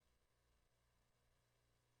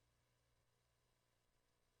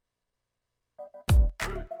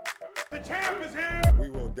The champ is here. We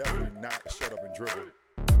will definitely not shut up and dribble.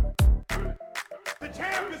 The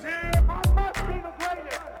champ is here. I must be the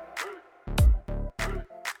greatest.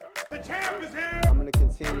 The champ is here. I'm going to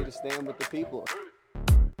continue to stand with the people.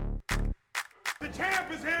 The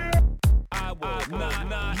champ is here. I will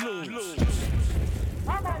not lose.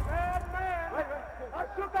 I'm a bad man. I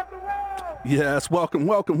shook up the world. Yes, welcome.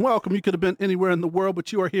 You could have been anywhere in the world,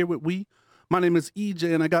 but you are here with we. My name is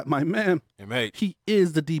EJ, and I got my man. Hey, mate. He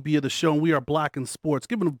is the DB of the show, and we are Black in Sports,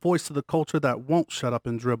 giving a voice to the culture that won't shut up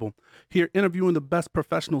and dribble. Here, interviewing the best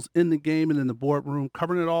professionals in the game and in the boardroom,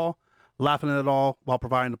 covering it all, laughing at it all, while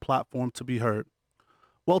providing a platform to be heard.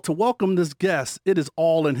 Well, to welcome this guest, it is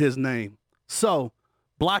all in his name. So,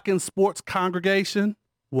 Black in Sports congregation,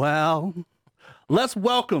 well, let's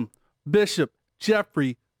welcome Bishop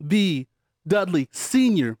Jeffrey V. Dudley,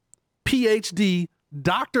 Sr., PhD,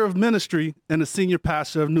 Doctor of Ministry, and the Senior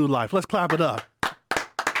Pastor of New Life. Let's clap it up.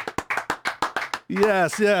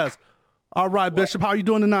 Yes. All right, Bishop, how are you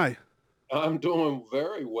doing tonight? I'm doing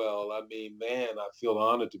very well. I mean, man, I feel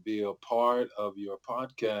honored to be a part of your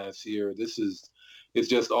podcast here. It's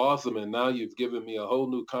just awesome. And now you've given me a whole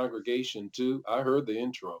new congregation too. I heard the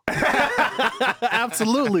intro.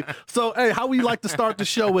 Absolutely. So, hey, how we like to start the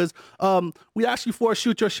show is we ask you for a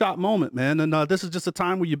shoot your shot moment, man. And this is just a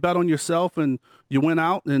time where you bet on yourself and you went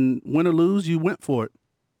out and win or lose, you went for it.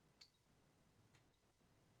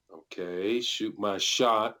 Okay, shoot my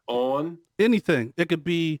shot on. Anything. It could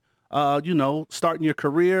be, starting your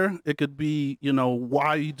career. It could be,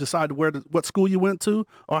 why you decided what school you went to,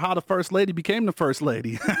 or how the first lady became the first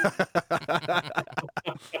lady.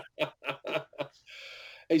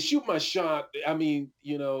 Hey, shoot my shot. I mean,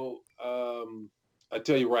 I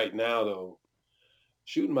tell you right now, though,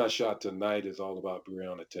 shooting my shot tonight is all about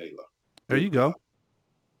Breonna Taylor. There you go.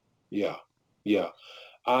 Yeah.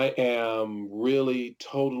 I am really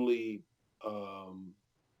totally,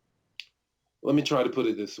 let me try to put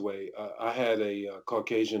it this way. I had a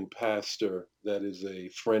Caucasian pastor that is a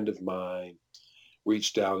friend of mine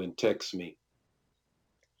reached out and texted me.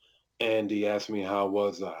 And he asked me, how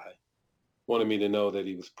was I? Wanted me to know that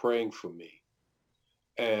he was praying for me.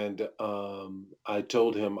 And I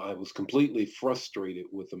told him I was completely frustrated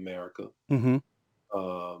with America. Mm-hmm.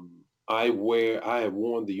 I have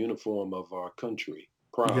worn the uniform of our country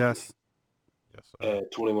proudly. Yes.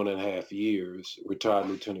 At 21 and a half years, retired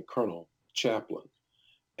lieutenant colonel, chaplain.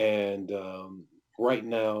 And right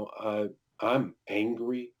now I'm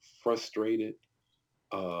angry, frustrated,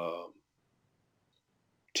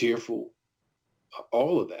 tearful,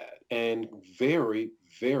 all of that, and very,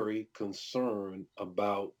 very concerned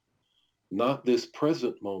about not this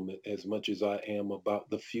present moment as much as I am about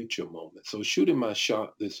the future moment. So shooting my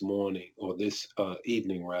shot this morning, or this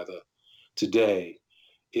evening rather, today,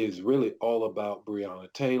 is really all about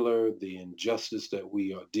Breonna Taylor, the injustice that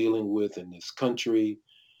we are dealing with in this country.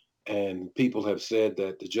 And people have said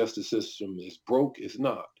that the justice system is broke. It's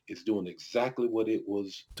not. It's doing exactly what it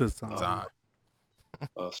was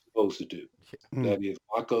supposed to do. That is,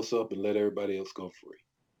 lock us up and let everybody else go free.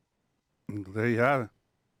 There you have it.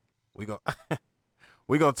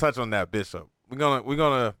 We're gonna touch on that, Bishop. We're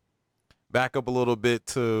gonna back up a little bit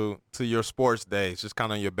to your sports days, just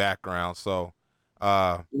kind of your background. So,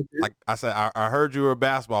 like I said, I heard you were a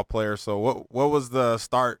basketball player. So, what was the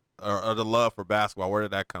start or the love for basketball? Where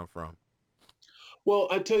did that come from? Well,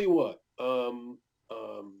 I tell you what,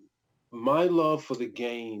 my love for the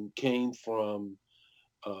game came from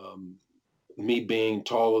me being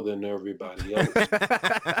taller than everybody else.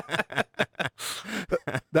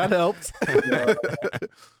 That helps.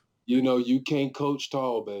 You can't coach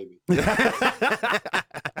tall, baby.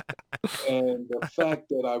 And the fact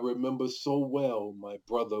that I remember so well my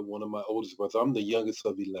brother, one of my oldest brothers, I'm the youngest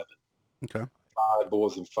of 11. Okay. 5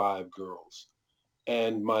 boys and 5 girls.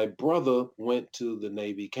 And my brother went to the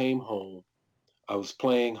Navy, came home. I was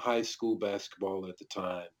playing high school basketball at the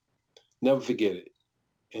time. Never forget it.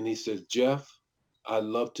 And he says, Jeff, I'd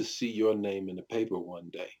love to see your name in the paper one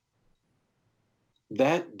day.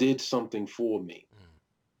 That did something for me.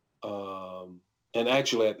 And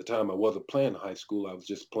actually at the time I wasn't playing high school. I was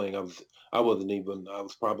just playing. I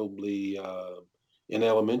was probably in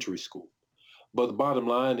elementary school. But the bottom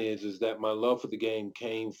line is that my love for the game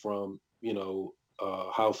came from,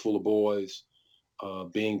 a house full of boys,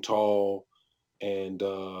 being tall, and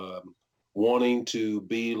wanting to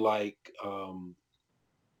be like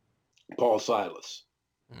Paul Silas.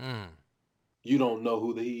 You don't know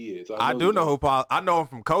who he is. I do know who Paul. I know him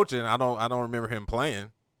from coaching. I don't remember him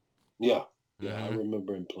playing. Yeah, I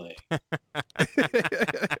remember him playing.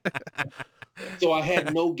 So I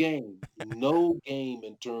had no game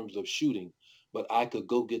in terms of shooting, but I could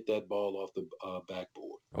go get that ball off the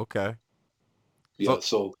backboard. Okay. Yeah,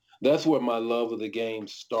 so that's where my love of the game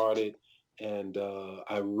started, and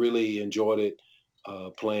I really enjoyed it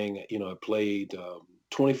playing. You know, I played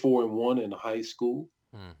 24-1 in high school.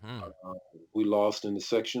 Mm-hmm. We lost in the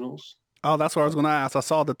sectionals. Oh, that's what I was going to ask. I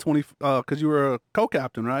saw the 20 because you were a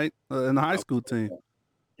co-captain, right, in the high school team.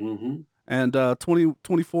 Mm-hmm. And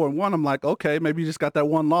 24-1, I'm like, okay, maybe you just got that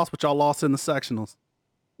one loss, but y'all lost in the sectionals.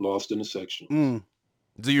 Lost in the sectionals. Mm.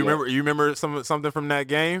 Do you Yeah. remember? You remember something from that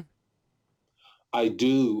game? I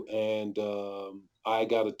do, and I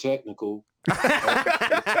got a technical,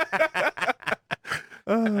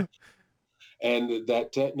 Uh, and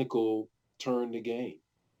that technical turned the game.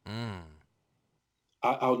 Mm.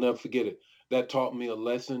 I'll never forget it. That taught me a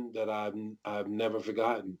lesson that I've never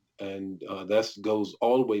forgotten, and that goes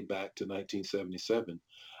all the way back to 1977.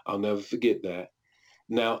 I'll never forget that.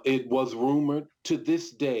 Now, it was rumored, to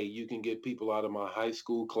this day, you can get people out of my high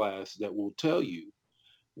school class that will tell you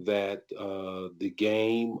that the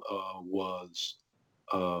game was,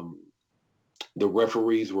 the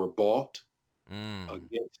referees were bought Mm.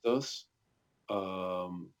 against us,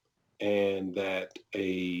 and that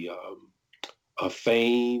a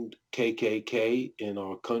famed KKK in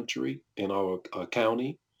our country, in our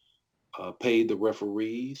county, paid the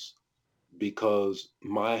referees because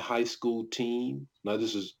my high school team. Now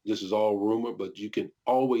this is all rumor, but you can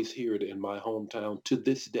always hear it in my hometown to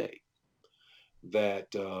this day. That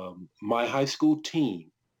my high school team,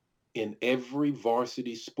 in every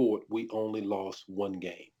varsity sport, we only lost one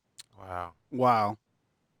game. Wow. wow.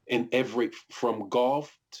 In every, from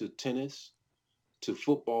golf to tennis to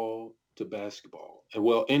football to basketball. And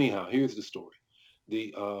well, anyhow, here's the story.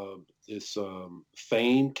 This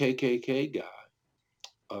famed KKK guy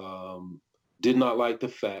did not like the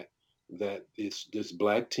fact that this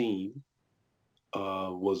black team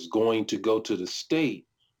was going to go to the state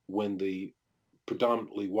when the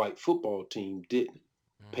predominantly white football team didn't.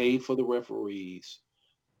 Paid for the referees,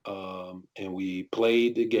 and we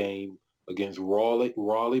played the game against Raleigh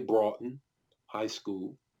Broughton High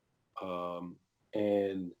School,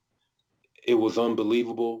 and it was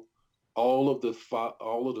unbelievable. All of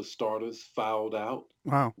the starters fouled out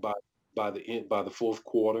Wow. by the fourth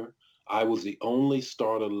quarter. I was the only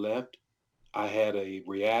starter left. I had a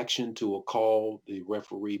reaction to a call the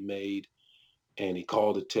referee made, and he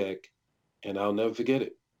called a tech, and I'll never forget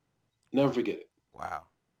it. Never forget it. Wow.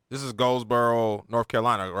 This is Goldsboro, North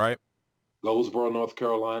Carolina, right? Goldsboro, North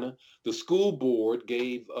Carolina. The school board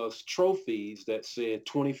gave us trophies that said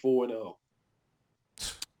 24-0.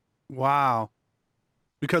 Wow.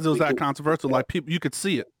 Because it was that Because- controversial, like people, you could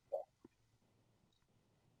see it.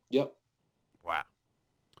 Yep. Wow.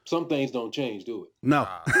 Some things don't change, do it? No.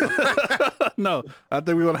 No. I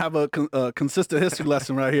think we're going to have a consistent history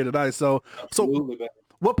lesson right here tonight. So Absolutely, man.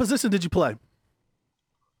 what position did you play?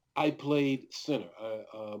 I played center.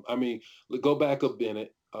 I mean, go back a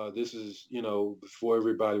minute. This is, before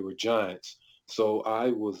everybody were giants. So I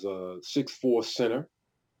was a 6'4" center,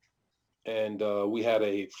 and we had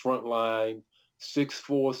a front line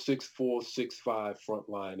 6'4", 6'4", 6'5" front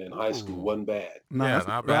line in high school. Ooh. Wasn't bad. No, Yeah, that's-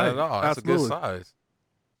 not bad right. at all. That's Absolutely. a good size.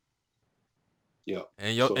 Yeah.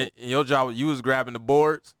 And your So- and your job, you was grabbing the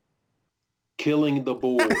boards. Killing the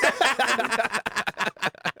board.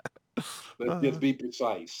 Let's just be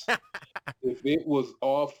precise. If it was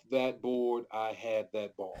off that board, I had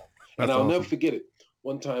that ball. And That's I'll never awesome. forget it.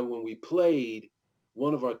 One time when we played,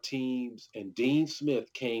 one of our teams and Dean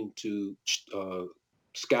Smith came to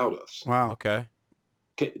scout us. Wow. Okay.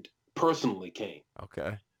 Personally came.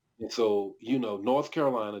 Okay. And so, North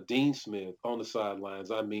Carolina, Dean Smith on the sidelines.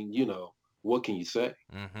 I mean, what can you say?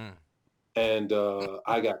 Mm-hmm. And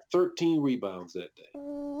I got 13 rebounds that day.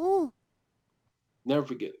 Never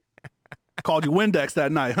forget it. Called you Windex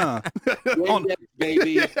that night, huh? On- Windex,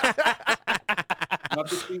 baby. Not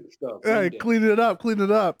the cheap stuff. Hey, Windex. clean it up, clean it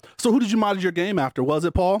up. So who did you model your game after? Was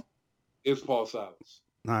it Paul? It was Paul Silas.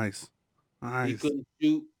 Nice. He Nice. couldn't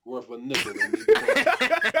shoot worth a nickel.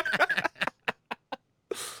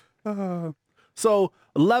 So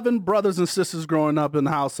 11 brothers and sisters growing up in the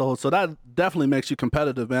household. So that definitely makes you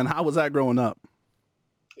competitive, man. How was that growing up?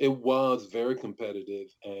 It was very competitive,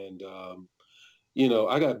 and I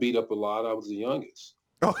got beat up a lot. I was the youngest,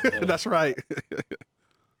 Oh, that's right.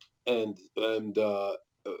 and the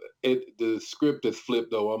script has flipped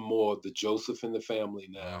though. I'm more the Joseph in the family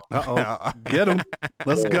now. Uh-oh. Get him.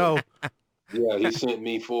 Let's go. Yeah, he sent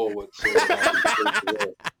me forward. So,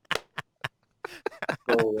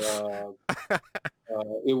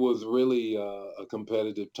 it was really a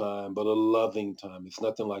competitive time, but a loving time. It's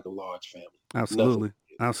nothing like a large family. Absolutely.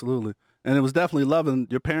 Absolutely. And it was definitely loving.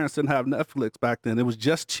 Your parents didn't have Netflix back then. It was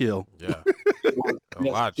just chill. Yeah.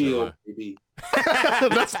 Yes, Watch still, it. baby.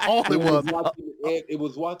 That's all it was. It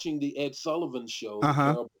was watching the Ed Sullivan Show, the Uh-huh.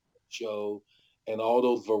 Carol Burnett Show, and all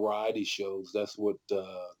those variety shows. That's what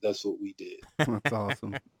we did. That's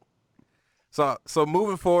awesome. So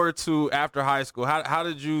moving forward to after high school, how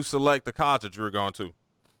did you select the college that you were going to?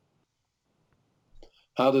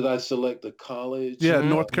 How did I select the college? Yeah,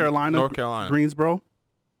 North Carolina, North Carolina. Greensboro.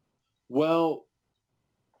 Well,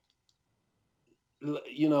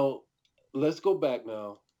 let's go back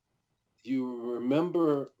now. You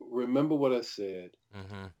remember what I said.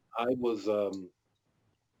 Mm-hmm. I was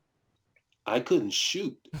I couldn't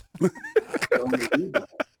shoot.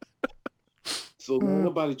 So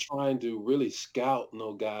nobody trying to really scout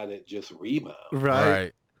no guy that just rebound.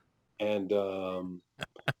 Right. And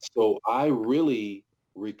so I really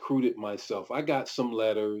recruited myself. I got some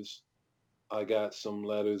letters.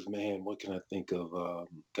 Man, what can I think of?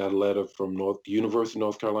 Got a letter from University of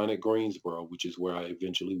North Carolina at Greensboro, which is where I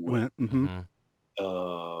eventually went. Mm-hmm.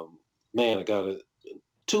 Man, I got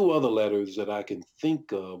two other letters that I can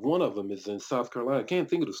think of. One of them is in South Carolina. I can't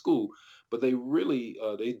think of the school, but they really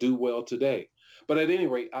they do well today. But at any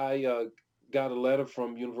rate, I got a letter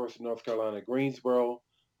from University of North Carolina at Greensboro.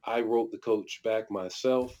 I wrote the coach back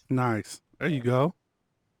myself. Nice. There you go.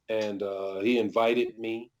 And he invited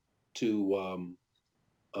me to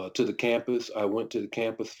the campus. I went to the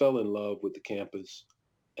campus, fell in love with the campus,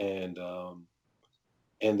 and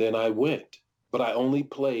then I went. But I only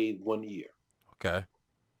played 1 year. Okay.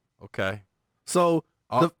 So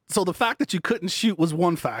the fact that you couldn't shoot was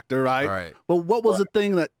one factor, right? Right. But what was the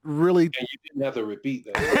thing that really? And you didn't have to repeat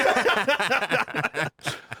that.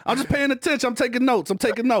 I'm just paying attention. I'm taking notes.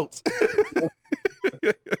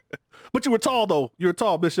 But you were tall, though. You were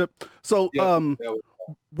tall, Bishop. So,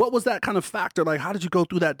 what was that kind of factor? Like, how did you go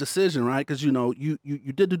through that decision, right? Because, you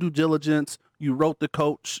did the due diligence. You wrote the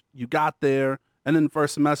coach. You got there. And then the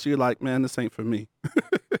first semester, you're like, man, this ain't for me.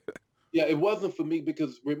 Yeah, it wasn't for me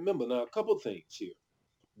because, remember, now, a couple things here.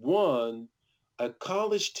 One, a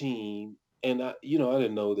college team, and I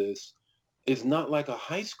didn't know this, is not like a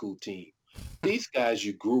high school team. These guys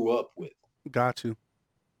you grew up with. Got you.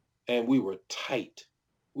 And we were tight.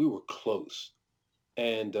 We were close.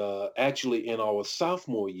 And actually, in our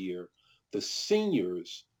sophomore year, the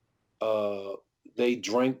seniors, they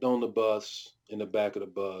drank on the bus, in the back of the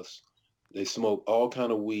bus. They smoked all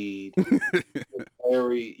kind of weed.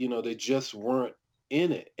 They just weren't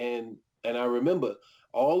in it. And I remember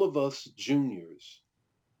all of us juniors,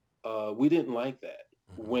 we didn't like that.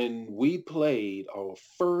 When we played our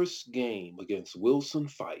first game against Wilson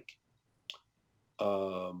Fike,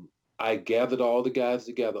 I gathered all the guys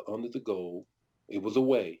together under the goal. It was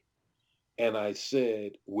away. And I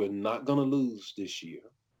said, we're not going to lose this year.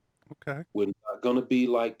 Okay. We're not going to be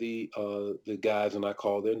like the guys, and I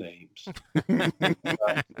call their names.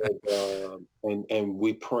 And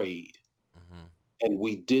we prayed. And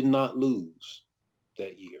we did not lose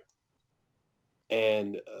that year.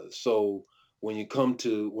 And so when you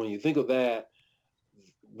think of that,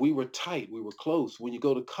 we were tight. We were close. When you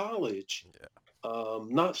go to college,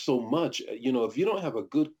 not so much. If you don't have a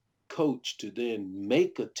good coach to then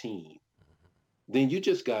make a team, then you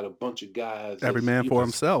just got a bunch of guys. Every man for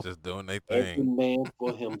himself. Just doing their thing. Every man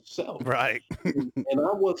for himself. Right. And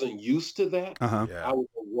I wasn't used to that. Uh-huh. Yeah. I was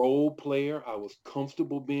a role player. I was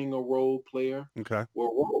comfortable being a role player. Okay. Well,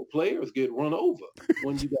 role players get run over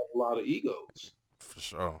when you got a lot of egos. For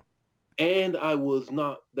sure. And I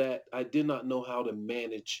did not know how to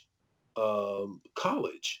manage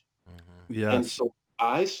college. Yes. And so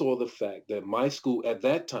I saw the fact that my school at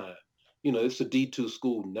that time, it's a D2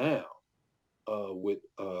 school now with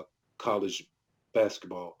college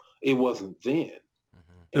basketball. It wasn't then.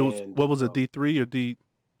 It was, what was it, D3 or D?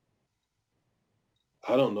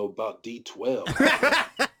 I don't know about D12.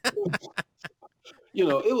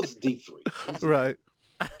 It was D3. Right.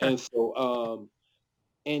 And so,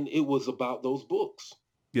 and it was about those books.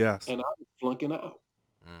 Yes. And I was flunking out.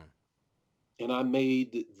 And I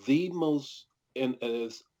made the most, and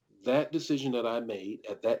as that decision that I made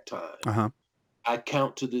at that time, I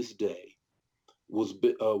count to this day, was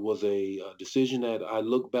a decision that I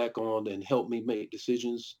look back on and helped me make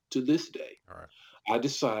decisions to this day. All right. I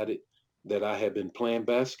decided that I had been playing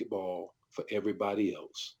basketball for everybody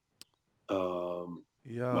else.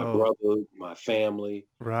 My brother, my family,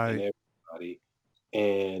 right, and everybody,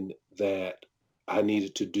 and that I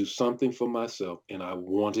needed to do something for myself, and I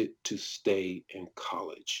wanted to stay in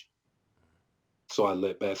college. So I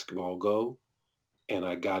let basketball go, and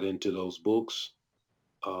I got into those books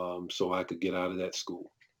so I could get out of that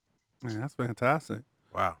school. Man, that's fantastic.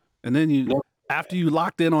 Wow. And then you, No. after you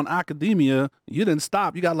locked in on academia, you didn't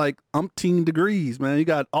stop. You got like umpteen degrees, man. You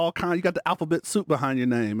got all kind. You got the alphabet soup behind your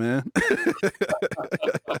name, man.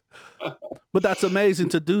 But that's amazing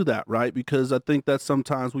to do that, right? Because I think that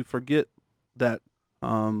sometimes we forget that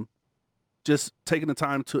just taking the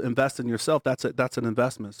time to invest in yourself, that's an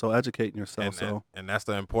investment. So educating yourself. And that's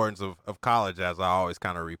the importance of college, as I always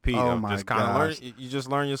kind of repeat. Oh of my just kind of learn. gosh. You just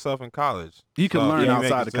learn yourself in college. You can So, learn yeah, you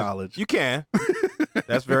make outside of decisions. college. You can.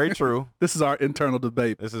 That's very true. This is our internal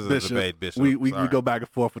debate. This is Bishop. a debate, Bishop. We Sorry. go back and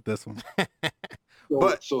forth with this one.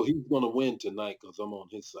 So he's going to win tonight because I'm on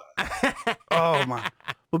his side. Oh my!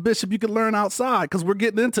 But Bishop, you can learn outside because we're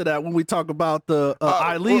getting into that when we talk about the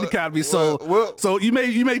I-Lead Academy. So you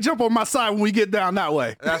may jump on my side when we get down that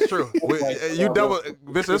way. That's true. You double,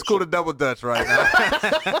 Bishop. It's cool to double dutch right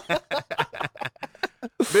now.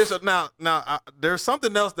 Bishop, now, there's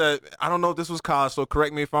something else that I don't know if this was college, so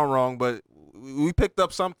correct me if I'm wrong, but we picked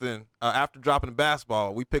up something after dropping the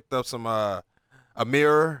basketball. We picked up some a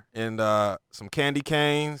mirror and some candy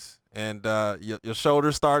canes, and your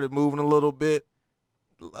shoulders started moving a little bit.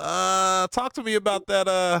 Talk to me about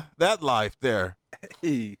that life there.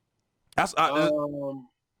 Hey. That's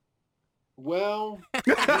Well,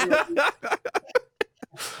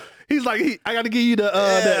 He's like, I got to give you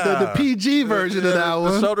the PG version of that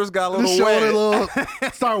one. The shoulders got a The little shoulder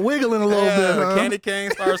wet. start wiggling a little bit. The Huh? candy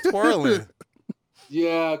cane starts twirling.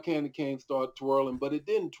 yeah, candy cane started twirling, but it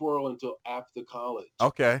didn't twirl until after college.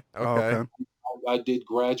 Okay. Oh, okay. I did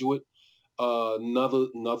graduate.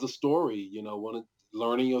 Another story,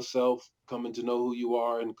 learning yourself, coming to know who you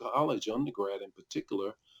are in college, undergrad in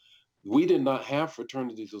particular. We did not have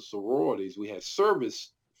fraternities or sororities. We had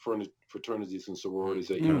service fraternities and sororities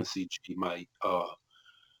at UNCG.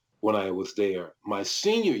 When I was there, my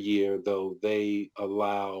senior year, though, they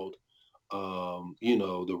allowed,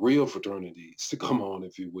 the real fraternities to come on,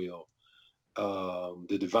 if you will,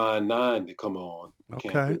 the Divine Nine to come on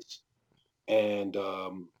campus, and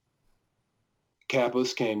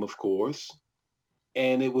Kappas came, of course,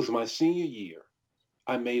 and it was my senior year.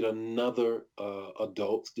 I made another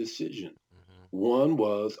adult's decision. One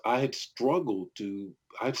was I had struggled in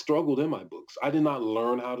my books. I did not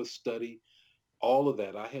learn how to study. All of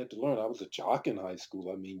that I had to learn. I was a jock in high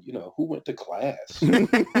school. I mean, who went to class?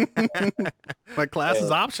 My class is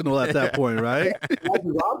optional at that point, right? Class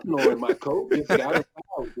was optional, and my coach just got us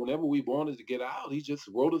out. Whenever we wanted to get out, he just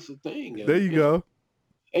wrote us a thing. And, There you go.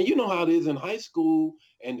 And you know how it is in high school,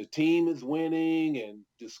 and the team is winning, and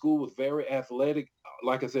the school was very athletic.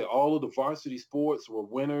 Like I said, all of the varsity sports were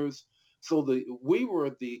winners. So we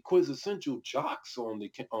were the quintessential jocks on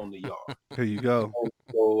the yard. There you go.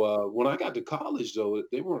 So when I got to college, though,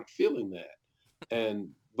 they weren't feeling that.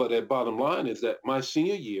 But the bottom line is that my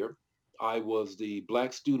senior year, I was the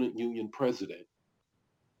Black Student Union president.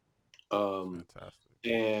 Fantastic.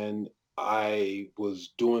 And I was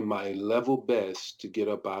doing my level best to get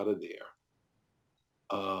up out of there.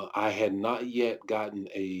 I had not yet gotten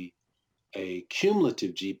a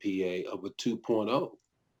cumulative GPA of a 2.0.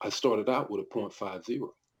 I started out with a 0.50.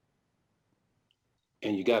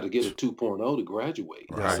 And you got to get a 2.0 to graduate.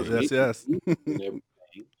 Right. Yes. And everything.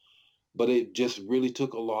 But it just really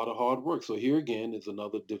took a lot of hard work. So here again is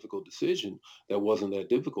another difficult decision that wasn't that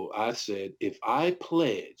difficult. I said, if I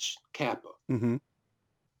pledge Kappa,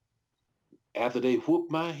 after they whoop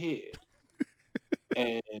my head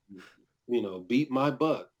and, beat my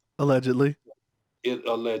butt. Allegedly.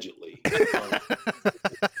 Allegedly.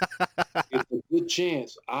 It's a good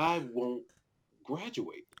chance I won't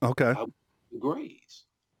graduate. Okay. I won't get the grades.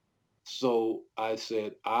 So I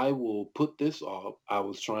said, I will put this off. I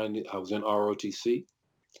was in ROTC.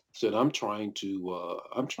 Said, I'm trying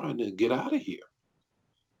to get out of here.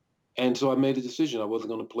 And so I made a decision. I wasn't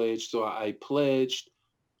going to pledge. So I pledged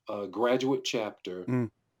a graduate chapter, my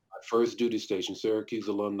first duty station, Syracuse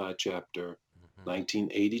Alumni Chapter,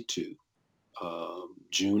 1982,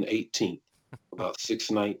 June 18th, about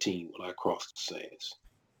 6:19 when I crossed the sands.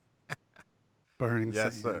 Burning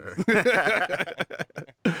Yes, sand.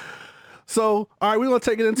 sir. So, all right, we want to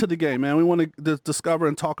take it into the game, man. We want to discover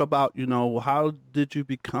and talk about, how did you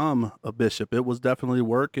become a bishop? It was definitely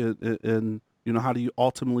work, and how do you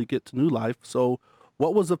ultimately get to new life? So,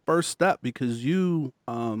 what was the first step? Because you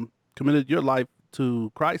committed your life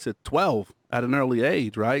to Christ at 12 at an early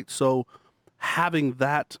age, right? So, having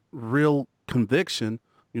that real conviction,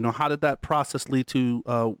 how did that process lead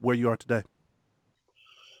to where you are today?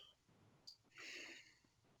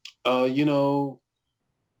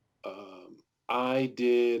 I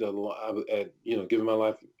did a lot at, giving my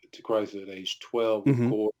life to Christ at age 12, Mhm. of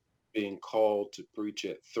course, being called to preach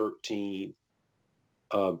at 13,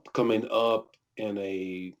 coming up in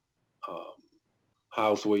a um,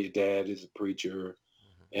 house where your dad is a preacher,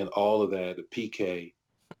 and all of that, the PK,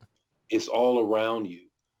 it's all around you.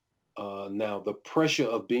 Now, the pressure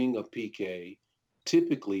of being a PK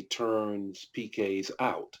typically turns PKs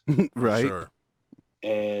out. Right. Sure.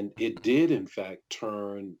 And it did, in fact,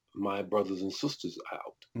 turn my brothers and sisters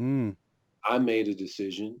out. Mm, I made a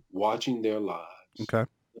decision watching their lives. okay.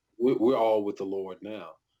 We're all with the Lord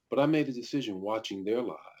now, but I made a decision watching their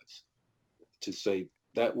lives to say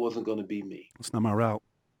that wasn't going to be me. It's not my route.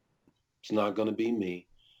 It's not going to be me.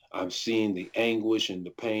 I'm seeing the anguish and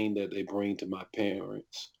the pain that they bring to my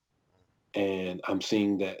parents. And I'm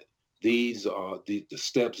seeing that these are the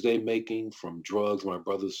steps they're making from drugs. My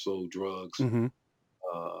brother sold drugs. Mm-hmm.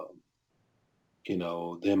 You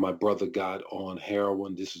know, then my brother got on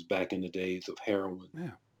heroin. This is back in the days of heroin. Yeah.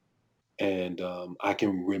 And I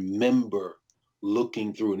can remember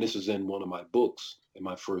looking through, and this is in one of my books, in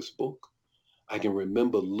my first book. I can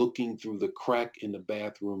remember looking through the crack in the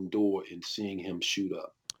bathroom door and seeing him shoot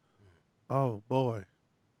up. Oh boy.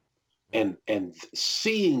 And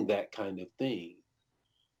seeing that kind of thing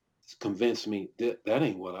convinced me that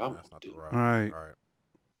ain't what I want That's to not do. the route. Right. Right.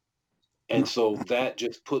 And so that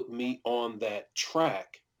just put me on that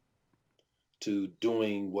track to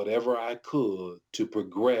doing whatever I could to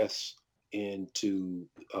progress into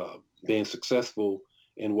being successful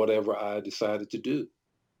in whatever I decided to do.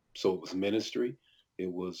 So it was ministry. It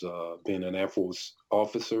was being an Air Force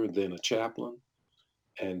officer, then a chaplain,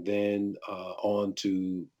 and then on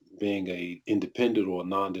to being a independent or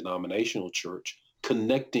non-denominational church,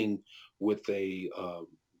 connecting with a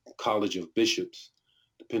college of bishops,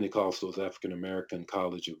 the Pentecostal African American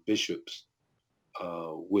College of Bishops,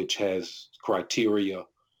 which has criteria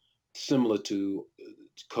similar to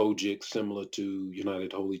COGIC, similar to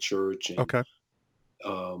United Holy Church, and Okay.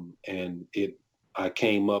 I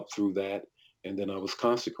came up through that, and then I was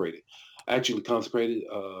consecrated. I actually consecrated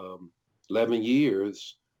 11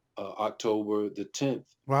 years, October the 10th.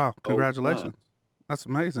 Wow. Oh, Congratulations. That's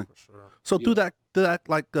amazing. For sure. So Yeah. through that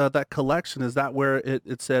that collection, is that where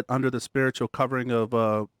it said under the spiritual covering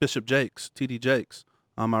of Bishop Jakes, T.D. Jakes?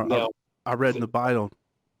 Now, I read in the Bible.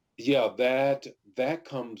 yeah, that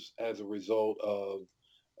comes as a result of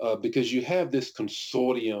because you have this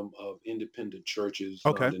consortium of independent churches,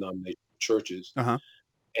 Okay. non-denominational churches, Uh-huh.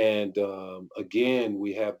 and again,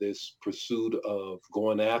 we have this pursuit of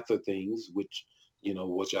going after things, which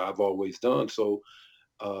I've always done. So,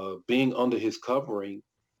 being under his covering,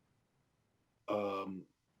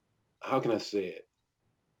 how can I say it?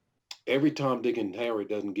 Every Tom, Dick, and Harry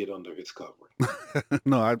doesn't get under his covering.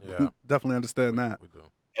 No, I Yeah. definitely understand that. We do.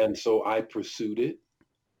 And so I pursued it.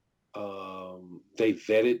 They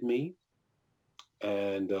vetted me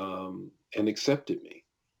and accepted me.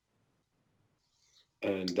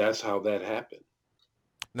 And that's how that happened.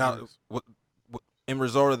 Now, in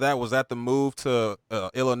result of that, was that the move to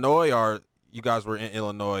Illinois, or you guys were in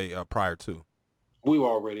Illinois prior to? We were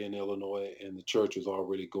already in Illinois, and the church was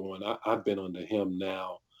already going. I've been under him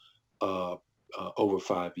now over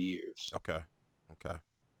 5 years. Okay.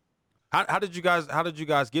 How did you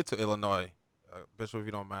guys get to Illinois, Bishop? If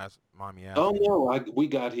you don't mind me asking. Oh no, we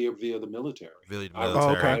got here via the military. Via the I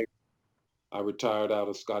military. retired, I retired out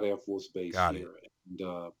of Scott Air Force Base Got it. here,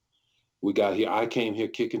 and we got here. I came here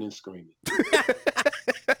kicking and screaming.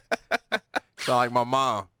 Sound like my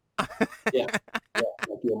mom. Yeah,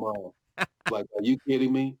 like your mom. Like, are you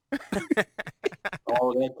kidding me?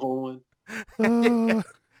 All that corn, Uh,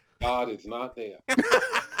 God is not there.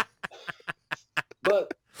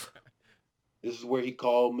 But this is where he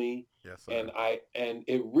called me, Yes, sir. and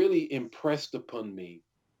it really impressed upon me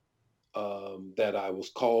that I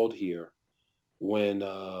was called here when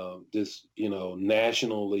this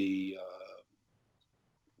nationally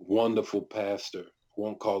wonderful pastor,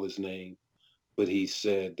 won't call his name, but he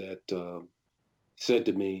said to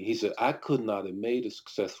me, he said, I could not have made a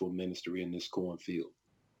successful ministry in this cornfield.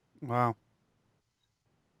 wow.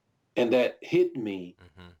 And that hit me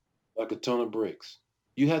Mm-hmm. like a ton of bricks.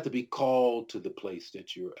 You have to be called to the place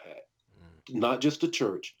that you're at, not just the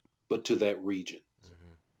church, but to that region.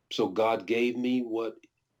 Mm-hmm. So God gave me what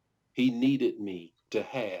he needed me to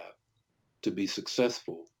have to be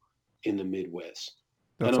successful in the Midwest.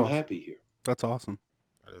 That's and I'm awesome. happy here. That's awesome.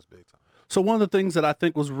 That is big time. So one of the things that I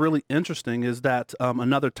think was really interesting is that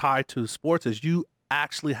another tie to sports is you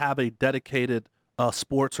actually have a dedicated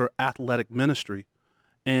sports or athletic ministry.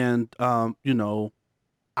 And,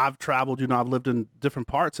 I've traveled, I've lived in different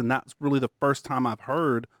parts, and that's really the first time I've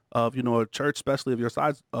heard of, a church, especially of your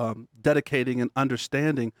size, dedicating and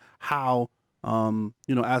understanding how You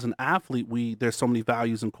know, as an athlete, there's so many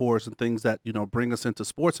values and cores and things that, you know, bring us into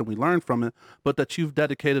sports and we learn from it, but that you've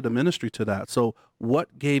dedicated a ministry to that. So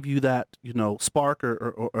what gave you that, you know, spark,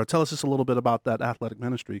 or tell us just a little bit about that athletic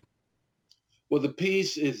ministry? Well, the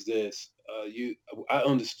piece is this. I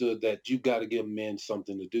understood that you got to give men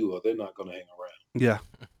something to do, or they're not going to hang around. Yeah.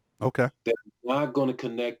 Okay. They're not going to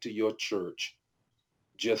connect to your church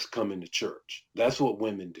just coming to church. That's what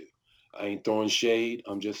women do. I ain't throwing shade.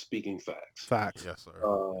 I'm just speaking facts. Facts. Yes,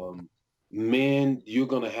 sir. Men, you're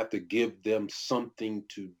going to have to give them something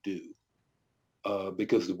to do.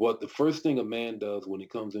 Because the first thing a man does when he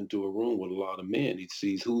comes into a room with a lot of men, he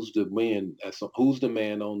sees who's the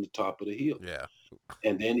man on the top of the hill. Yeah.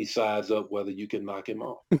 And then he sides up whether you can knock him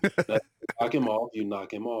off. Now, if you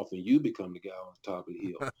knock him off, and you become the guy on the top of the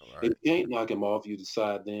hill. Right. If you ain't knock him off, you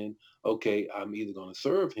decide then, okay, I'm either going to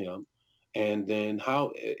serve him, and then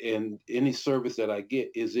and any service that I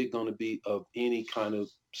get, is it going to be of any kind of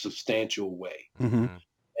substantial way? Mm-hmm. And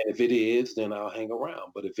if it is, then I'll hang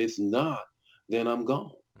around. But if it's not, then I'm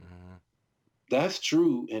gone. Mm-hmm. That's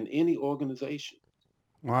true in any organization.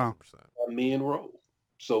 Wow. Men role.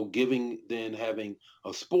 So having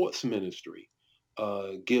a sports ministry,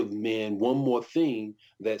 give men one more thing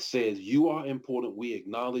that says you are important, we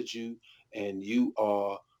acknowledge you, and you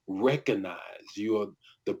are recognized.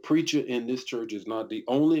 The preacher in this church is not the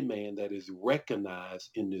only man that is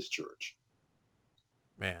recognized in this church.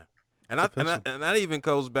 Man. And that even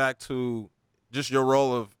goes back to just your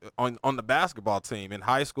role on the basketball team in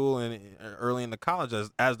high school and early in the college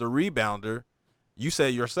as the rebounder. You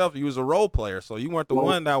said yourself you was a role player, so you weren't the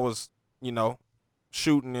one that was, you know,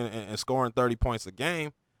 shooting and scoring 30 points a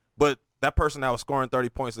game, but that person that was scoring 30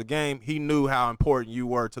 points a game, he knew how important you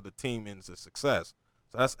were to the team and its success.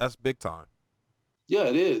 So that's big time. Yeah,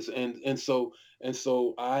 it is. And so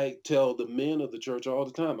I tell the men of the church all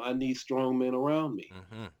the time, I need strong men around me.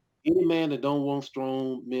 Mm-hmm. Any man that don't want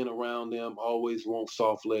strong men around them, always wants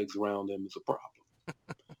soft legs around them, is a problem.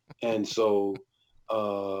 And so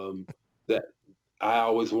that I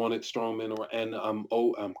always wanted strong men around, and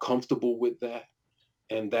I'm comfortable with that.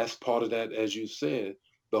 And that's part of that, as you said,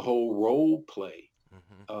 the whole role play.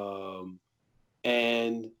 Mm-hmm.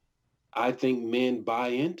 And I think men buy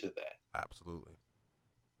into that. Absolutely.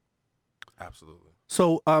 Absolutely.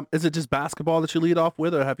 So, is it just basketball that you lead off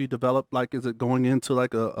with, or have you developed, like, is it going into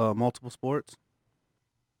like a multiple sports?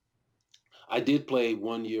 I did play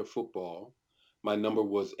 1 year football. My number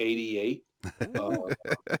was 88.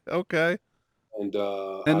 Okay. And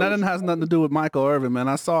that has nothing to do with Michael Irvin, man.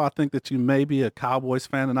 I think that you may be a Cowboys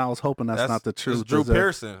fan, and I was hoping that's not the truth. It's Drew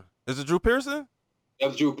Pearson. Is it Drew Pearson? That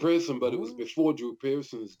was Drew Pearson, but it was before Drew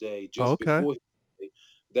Pearson's day. Before his day.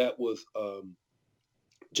 That was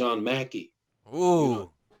John Mackey. Ooh. You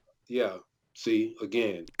know? Yeah. See,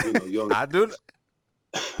 again, young. I do.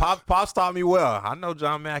 Pops taught me well. I know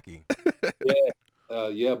John Mackey.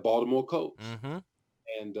 Yeah, Baltimore coach. Mm-hmm.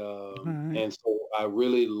 And so I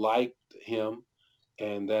really liked him,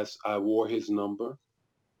 and I wore his number,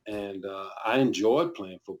 and I enjoyed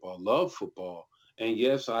playing football, love football. And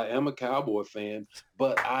yes, I am a Cowboy fan,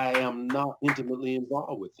 but I am not intimately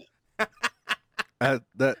involved with them.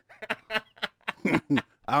 That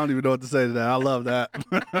I don't even know what to say to that. I love that.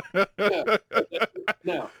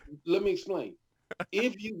 Now, let me explain.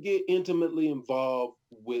 If you get intimately involved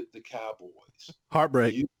with the Cowboys,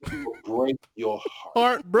 heartbreak, you will break your heart.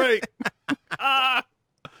 Heartbreak.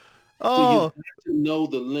 So you have to know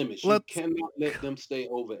the limits. You cannot let them stay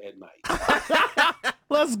over at night.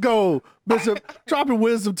 Let's go, Bishop. Dropping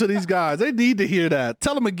wisdom to these guys. They need to hear that.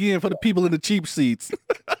 Tell them again for the people in the cheap seats.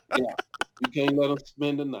 Yeah, you can't let them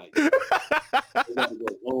spend the night. They gotta go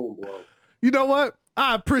home, bro. You know what?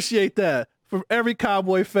 I appreciate that. From every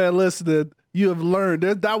Cowboy fan listening, you have learned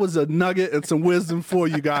that was a nugget and some wisdom for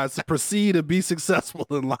you guys to proceed and be successful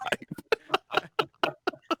in life.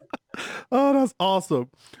 Oh, that's awesome.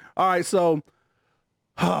 All right, so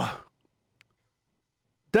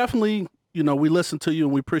definitely, we listen to you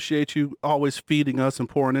and we appreciate you always feeding us and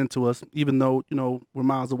pouring into us, even though, we're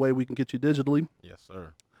miles away, we can get you digitally. Yes,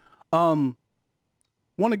 sir. Want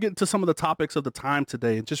to get into some of the topics of the time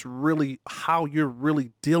today and just really how you're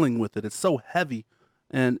really dealing with it. It's so heavy,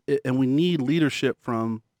 and we need leadership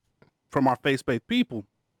from our faith-based people.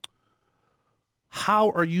 How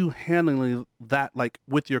are you handling that, like,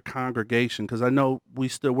 with your congregation? Because I know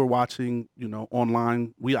we're watching,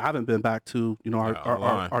 online. I haven't been back to,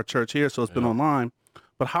 our church here, so it's been online.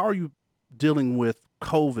 But how are you dealing with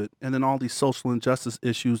COVID and then all these social injustice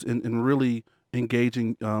issues and really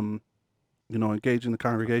engaging, engaging the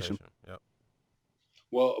congregation? Yep.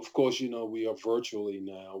 Well, of course, we are virtually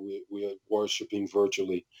now. We are worshiping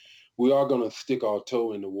virtually. we are going to stick our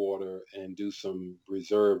toe in the water and do some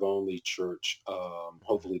reserve only church,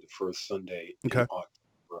 hopefully the first Sunday in Okay.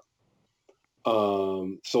 October.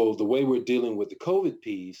 So the way we're dealing with the COVID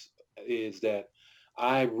piece is that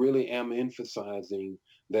I really am emphasizing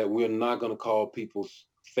that we're not going to call people's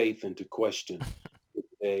faith into question if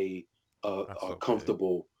they That's are so big.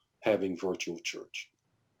 comfortable having virtual church,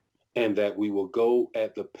 and that we will go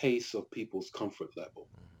at the pace of people's comfort level.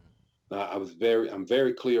 Now, I'm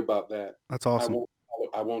very clear about that. That's awesome.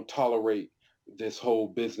 I won't tolerate this whole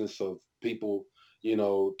business of people,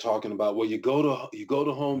 talking about, well, you go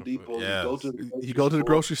to Home Depot, you go Yes. to the You go to the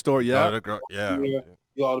grocery store, Yeah. yeah. Yeah.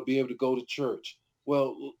 you ought to be able to go to church.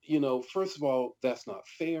 Well, first of all, that's not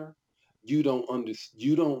fair. You don't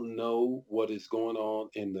know what is going on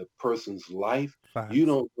in the person's life. Facts. You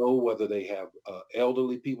don't know whether they have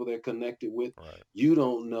elderly people they're connected with. Right. You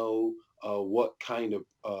don't know what kind of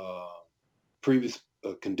previous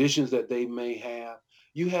conditions that they may have.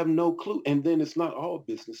 You have no clue. And then it's not our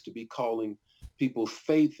business to be calling people's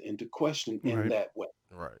faith into question in Right. that way.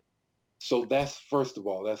 Right. So that's, first of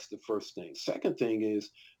all, that's the first thing. Second thing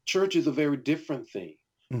is, church is a very different thing.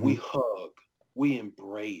 Mhm. We hug, we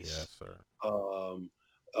embrace. Yes, sir.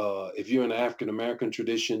 If you're in the African American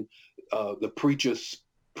tradition, the preacher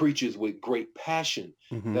preaches with great passion.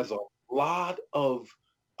 Mhm. There's a lot of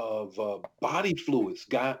body fluids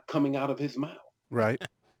coming out of his mouth. Right.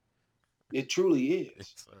 It truly is.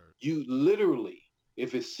 Yes, sir. You literally,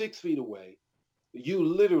 if it's 6 feet away, you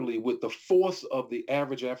literally, with the force of the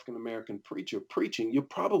average African American preacher preaching, you're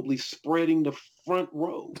probably spreading the front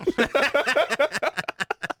row.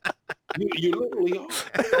 You literally are.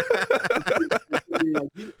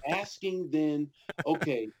 You asking then,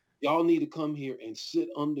 okay, y'all need to come here and sit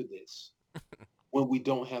under this when we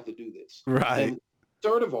don't have to do this. Right. And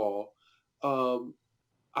third of all,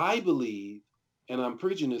 I believe, and I'm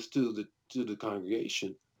preaching this to the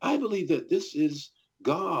congregation, I believe that this is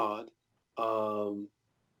God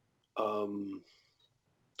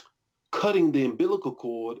cutting the umbilical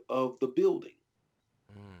cord of the building.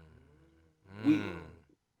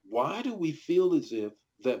 Why do we feel as if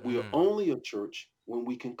that we are only a church when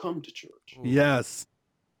we can come to church? Yes.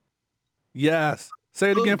 Yes.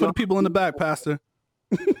 Say it again for the people in the back, Pastor.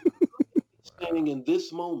 Standing in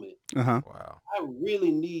this moment, Uh-huh. Wow. I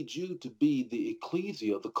really need you to be the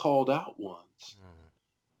ecclesia, the called out ones,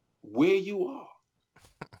 where you are.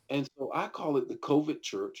 And so I call it the COVID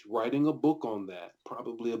church, writing a book on that.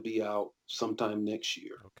 Probably will be out sometime next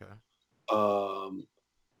year. Okay.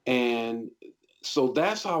 And so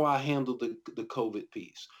that's how I handle the COVID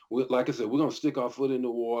piece. Like I said, we're going to stick our foot in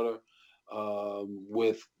the water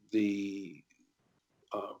with the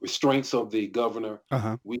restraints of the governor.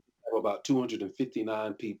 Uh-huh. We have about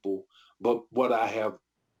 259 people. But what I have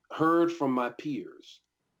heard from my peers,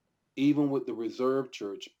 even with the reserve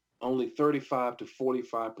church, only 35 to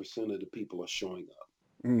 45% of the people are showing up.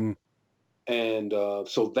 Mm. And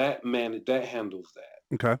so that handles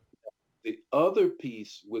that. Okay. The other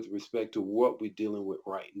piece with respect to what we're dealing with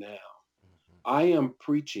right now, I am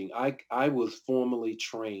preaching. I was formally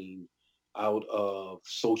trained out of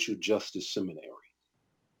social justice seminary.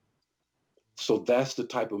 So that's the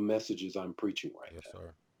type of messages I'm preaching right Yes, now.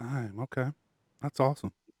 sir. Okay. That's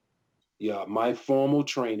awesome. Yeah, my formal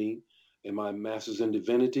training and my master's in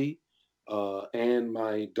divinity and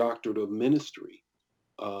my doctorate of ministry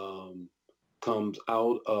comes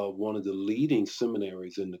out of one of the leading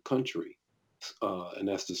seminaries in the country, and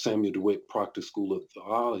that's the Samuel DeWitt Proctor School of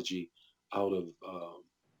Theology out of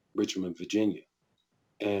Richmond, Virginia.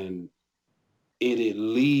 And it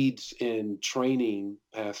leads in training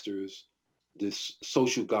pastors this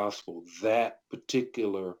social gospel, that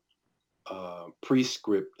particular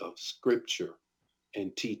prescript of scripture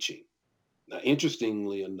and teaching. Now,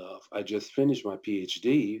 interestingly enough, I just finished my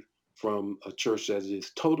PhD from a church that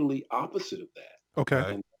is totally opposite of that.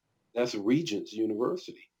 Okay. And that's Regents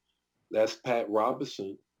University. That's Pat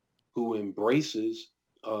Robertson, who embraces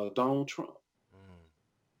Donald Trump.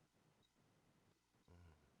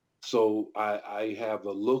 So I have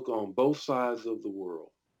a look on both sides of the world.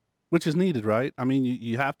 Which is needed, right? I mean,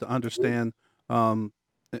 you have to understand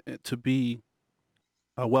to be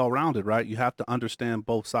well-rounded, right? You have to understand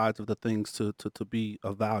both sides of the things to be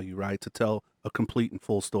of value, right? To tell a complete and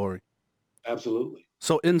full story. Absolutely.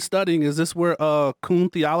 So in studying, is this where Kuhn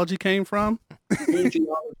theology came from? Kuhn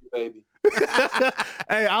theology, baby.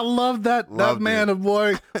 Hey, I love that man,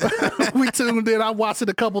 boy. We tuned in. I watched it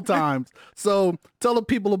a couple times. So tell the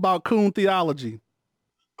people about Kuhn theology.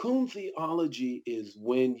 Kuhn theology is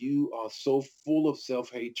when you are so full of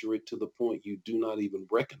self-hatred to the point you do not even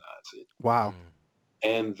recognize it. Wow.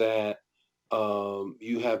 And that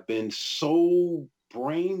You have been so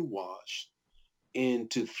brainwashed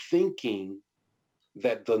into thinking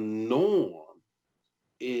that the norm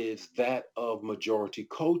is that of majority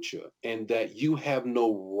culture and that you have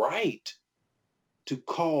no right to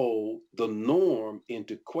call the norm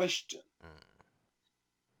into question.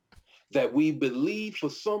 That we believe for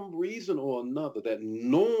some reason or another that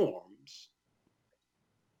norms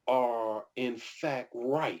are in fact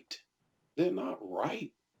right. They're not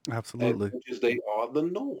right. Absolutely. As much as they are the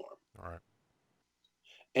norm. All right.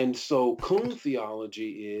 And so Kuhn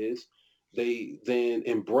theology is they then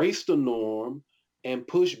embrace the norm and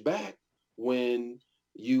push back when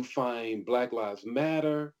you find Black Lives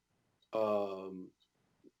Matter.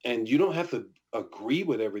 And you don't have to agree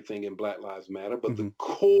with everything in Black Lives Matter, but the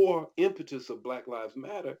core impetus of Black Lives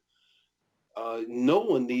Matter, no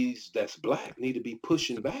one that's Black need to be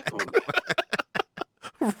pushing back on that.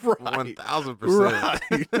 Right.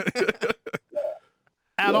 1000%.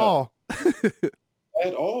 At all.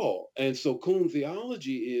 At all. And so Kuhn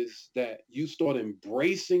theology is that you start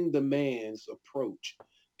embracing the man's approach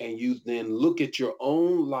and you then look at your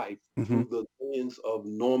own life through the lens of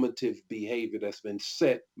normative behavior that's been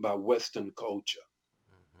set by Western culture.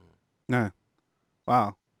 Yeah.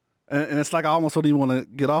 Wow. And it's like I almost don't even want to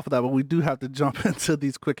get off of that, but we do have to jump into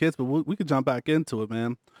these quick hits, but we could jump back into it,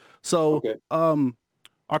 man. So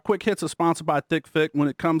our quick hits are sponsored by Thick Fit. When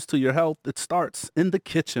it comes to your health, it starts in the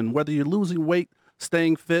kitchen. Whether you're losing weight,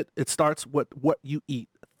 staying fit, it starts with what you eat.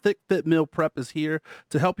 Thick Fit Meal Prep is here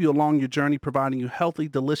to help you along your journey, providing you healthy,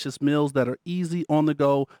 delicious meals that are easy on the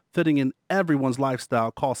go, fitting in everyone's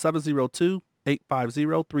lifestyle. Call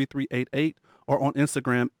 702-850-3388 or on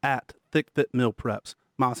Instagram at Thick Fit Meal Preps.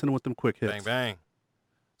 Miles, hit him with them quick hits. Bang, bang.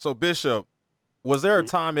 So, Bishop, was there a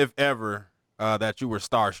time, if ever, that you were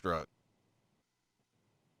starstruck?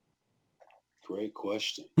 Great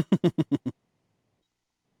question.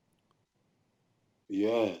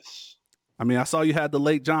 Yes. I mean, I saw you had the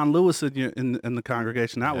late John Lewis in the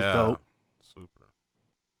congregation. That was dope. Super.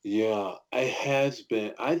 Yeah, it has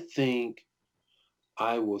been. I think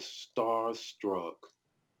I was starstruck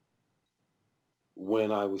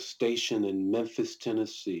when I was stationed in Memphis,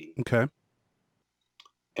 Tennessee. Okay.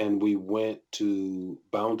 And we went to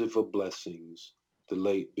Bountiful Blessings, the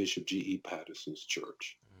late Bishop G.E. Patterson's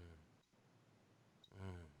church.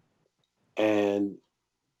 And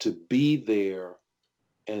to be there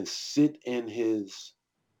and sit in to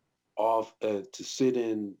sit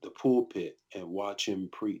in the pulpit and watch him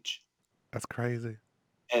preach. That's crazy.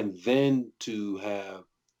 And then to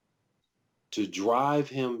drive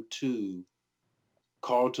him to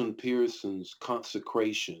Carlton Pearson's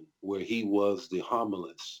consecration where he was the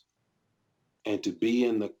homilist, and to be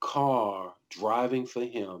in the car driving for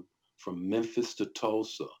him from Memphis to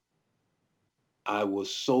Tulsa. I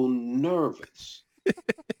was so nervous.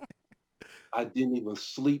 I didn't even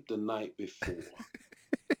sleep the night before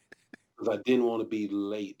because I didn't want to be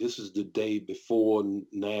late. This is the day before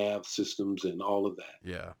nav systems and all of that.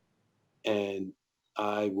 Yeah. And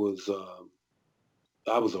I was a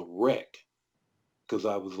wreck because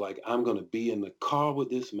I was like, I'm going to be in the car with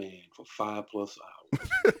this man for 5+ hours.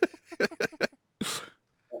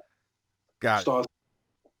 Got it.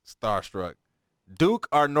 Starstruck. Duke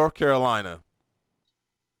or North Carolina?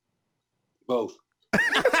 Both.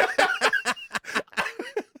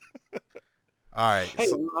 All right. Hey,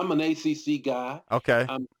 I'm an ACC guy. Okay.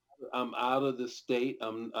 I'm out of the state.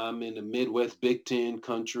 I'm in the Midwest Big Ten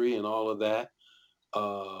country and all of that.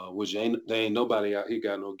 Which there ain't nobody out here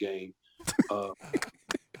got no game.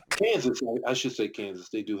 Kansas, I should say Kansas.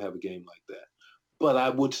 They do have a game like that. But I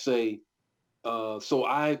would say, so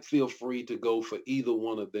I feel free to go for either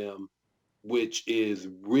one of them, which is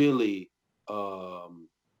really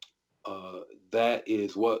that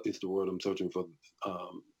is what is the word I'm searching for.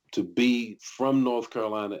 To be from North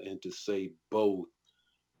Carolina and to say both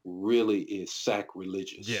really is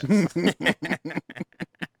sacrilegious. Yes.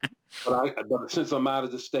 but since I'm out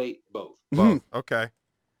of the state, both. Both. Okay.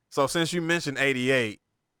 So since you mentioned 88,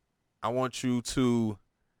 I want you to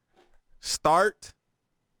start,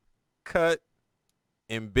 cut,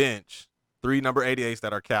 and bench 3 number 88s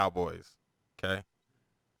that are Cowboys. Okay.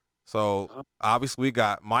 So obviously we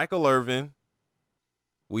got Michael Irvin,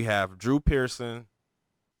 we have Drew Pearson,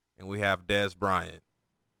 and we have Dez Bryant.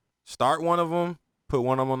 Start one of them, put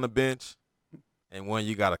one of them on the bench, and one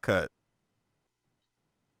you got to cut.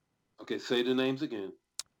 Okay, say the names again.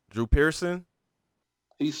 Drew Pearson.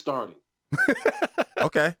 He's starting.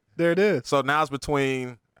 Okay. There it is. So now it's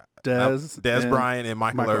between Dez Bryant and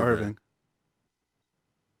Michael Irvin.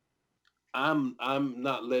 I'm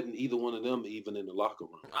not letting either one of them even in the locker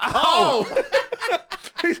room. Oh,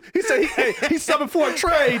 he said he's subbing for a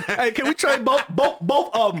trade. Hey, can we trade both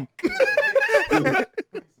of them?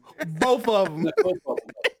 Both of them.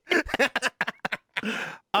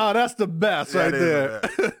 Oh, that's the best right there.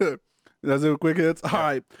 That's it, quick hits. All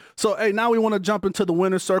right. So, hey, now we want to jump into the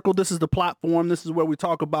winner's circle. This is the platform. This is where we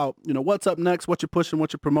talk about, what's up next, what you're pushing,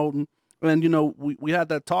 what you're promoting. And, we had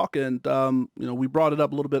that talk and, we brought it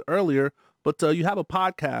up a little bit earlier, but you have a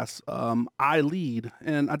podcast, I Lead.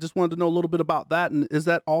 And I just wanted to know a little bit about that. And is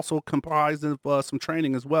that also comprised of some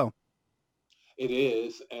training as well? It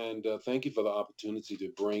is. And thank you for the opportunity to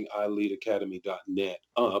bring iLeadAcademy.net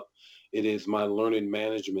up. It is my learning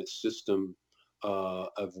management system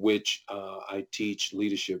of which I teach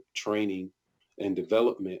leadership training and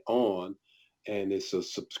development on. And it's a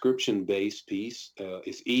subscription-based piece.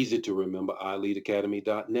 It's easy to remember,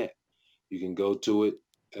 iLeadAcademy.net. You can go to it.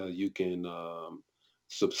 You can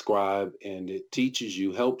subscribe, and it teaches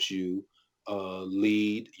you, helps you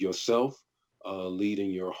lead yourself, lead in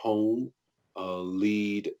your home,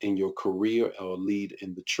 lead in your career, or lead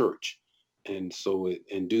in the church. And so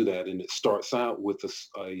do that. And it starts out with a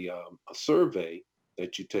survey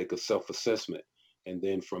that you take, a self-assessment. And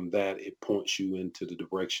then from that, it points you into the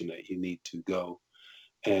direction that you need to go.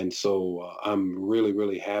 And so I'm really,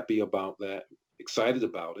 really happy about that, excited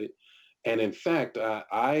about it. And in fact,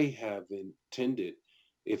 I have intended,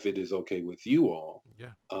 if it is okay with you all,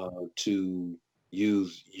 to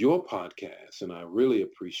use your podcast. And I really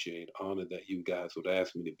honored that you guys would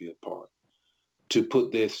ask me to be a part, to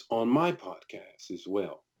put this on my podcast as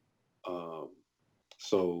well.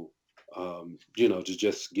 To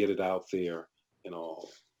just get it out there and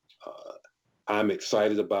all. I'm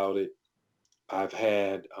excited about it. I've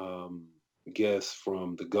had guests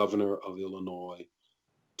from the governor of Illinois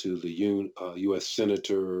to the U.S.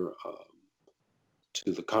 senator,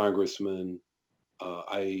 to the congressman.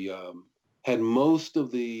 I had most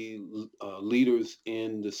of the leaders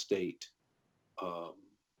in the state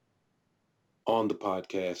on the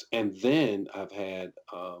podcast. And then I've had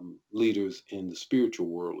leaders in the spiritual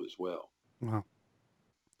world as well. Wow.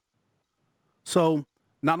 So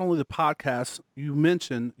not only the podcast, you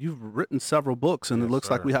mentioned you've written several books, and it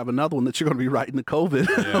looks like we have another one that you're going to be writing. The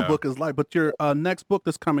COVID book is like, but your next book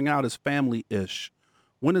that's coming out is Family-ish.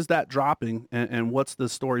 When is that dropping, and what's the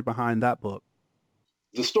story behind that book?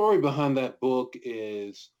 The story behind that book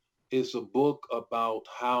is a book about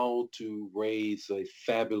how to raise a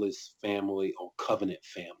fabulous family or covenant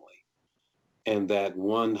family. And that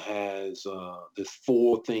one has there's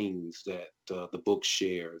 4 things that the book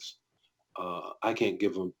shares. I can't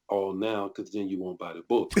give them all now because then you won't buy the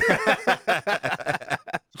book.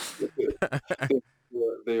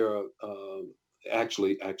 There are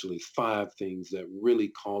actually 5 things that really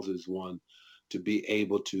causes one to be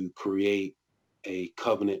able to create a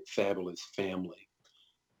covenant fabulous family.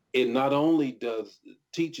 It not only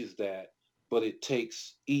teaches that, but it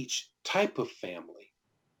takes each type of family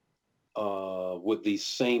with these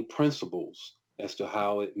same principles as to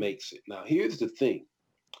how it makes it. Now, here's the thing.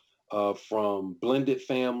 From blended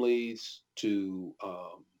families to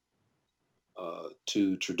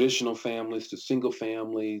traditional families, to single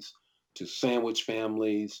families, to sandwich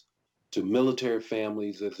families, to military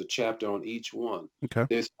families. There's a chapter on each one. Okay.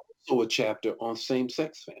 There's also a chapter on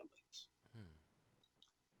same-sex families.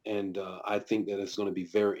 And I think that it's going to be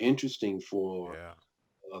very interesting for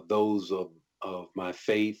those of my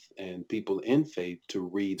faith and people in faith to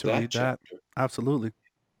read that chapter. Absolutely.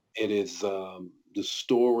 It is the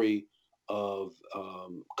story of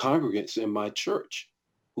congregants in my church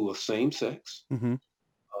who are same-sex. Mm-hmm.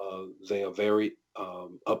 They are very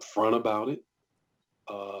upfront about it,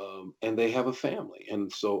 and they have a family.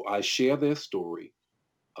 And so I share their story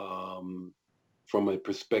from a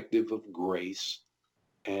perspective of grace.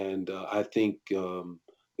 And I think the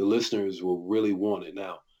listeners will really want it.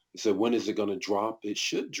 Now, you said, when is it going to drop? It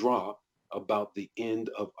should drop about the end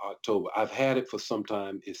of October. I've had it for some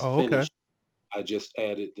time. It's finished. Okay. I just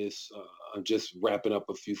added this. I'm just wrapping up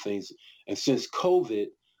a few things. And since COVID,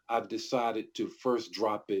 I've decided to first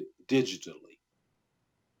drop it digitally.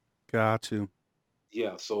 Got you.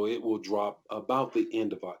 Yeah, so it will drop about the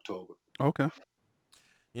end of October. Okay.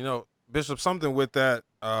 Bishop, something with that,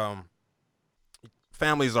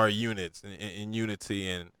 families are units in unity.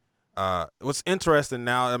 And what's interesting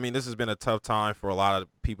now, I mean, this has been a tough time for a lot of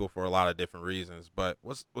people for a lot of different reasons. But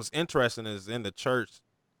what's interesting is in the church,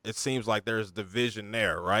 it seems like there's division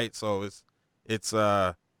there, right? So it's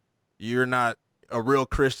you're not a real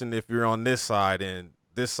Christian if you're on this side, and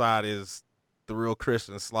this side is the real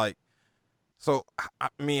Christian. It's like, so I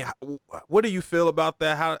mean, what do you feel about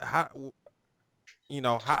that?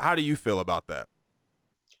 how do you feel about that?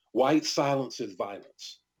 White silence is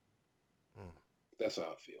violence. Mm. That's how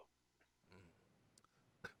I feel.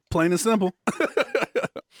 Plain and simple.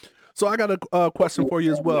 So I got a question for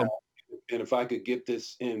you as well. And if I could get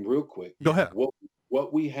this in real quick. Go ahead.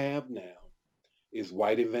 What we have now is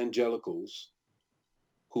white evangelicals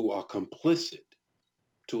who are complicit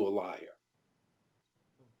to a liar.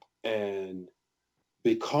 And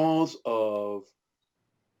because of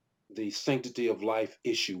the sanctity of life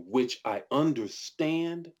issue, which I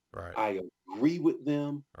understand, Right. I agree with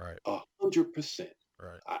them Right. 100%.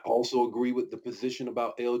 Right. I also agree with the position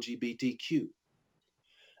about LGBTQ.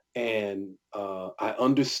 And I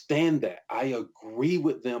understand that. I agree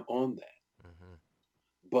with them on that. Mm-hmm.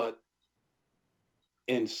 But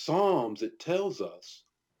in Psalms, it tells us,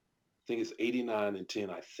 I think it's 89 and 10,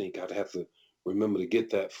 I think. I'd have to remember to get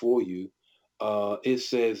that for you. It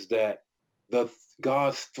says that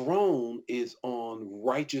God's throne is on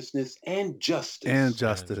righteousness and justice. And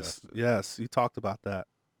justice. Yes, you talked about that.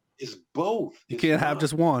 It's both. You can't have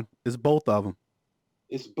just one. It's both of them.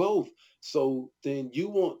 It's both. So then you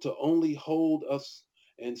want to only hold us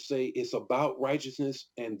and say it's about righteousness,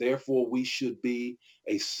 and therefore we should be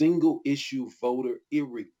a single issue voter,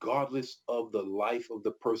 irregardless of the life of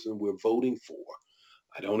the person we're voting for.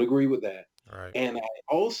 I don't agree with that. Right. And I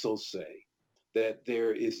also say that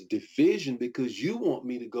there is division because you want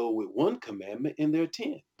me to go with one commandment and there are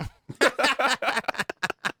 10.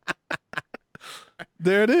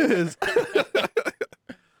 There it is.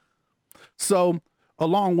 So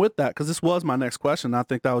along with that, because this was my next question, I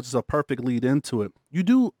think that was just a perfect lead into it. You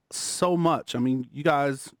do so much. I mean, you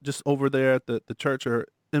guys just over there at the church are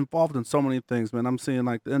involved in so many things, man. I'm seeing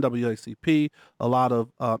like the NAACP, a lot of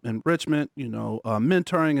enrichment,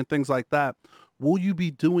 mentoring and things like that. Will you be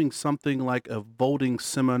doing something like a voting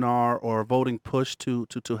seminar or a voting push to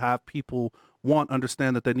have people, one,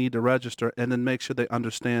 understand that they need to register, and then make sure they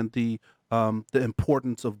understand the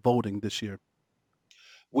importance of voting this year?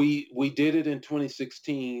 We did it in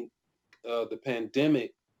 2016. The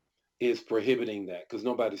pandemic is prohibiting that because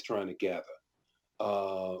nobody's trying to gather.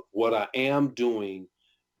 What I am doing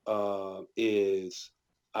is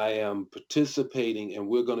I am participating, and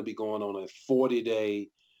we're going to be going on a 40-day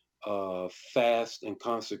fast and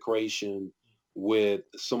consecration with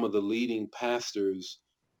some of the leading pastors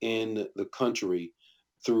in the country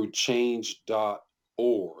through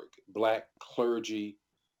change.org, Black Clergy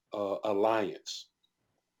Alliance.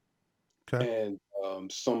 Okay. And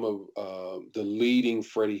some of the leading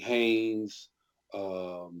Freddie Haynes,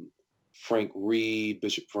 Frank Reed,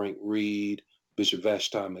 Bishop Frank Reed, Bishop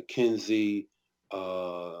Vashti McKenzie,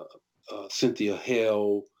 Cynthia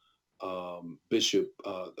Hale, Bishop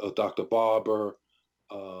Dr. Barbara,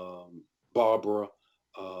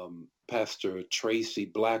 Pastor Tracy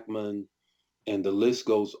Blackman, and the list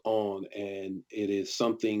goes on. And it is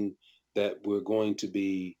something that we're going to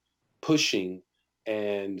be pushing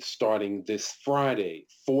and starting this Friday,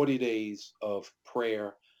 40 days of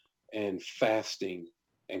prayer and fasting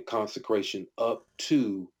and consecration up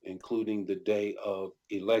to including the day of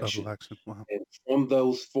election. Wow. And from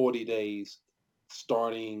those 40 days,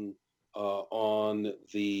 starting on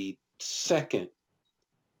the 5th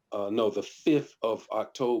of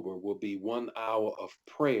October, will be 1 hour of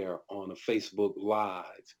prayer on a Facebook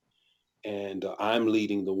Live. And I'm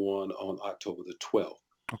leading the one on October the 12th.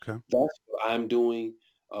 Okay. That's what I'm doing.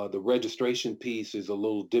 The registration piece is a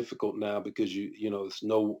little difficult now because it's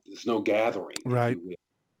no gathering. Right. If you will.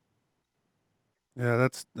 Yeah,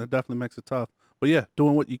 that definitely makes it tough. But yeah,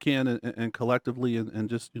 doing what you can and collectively and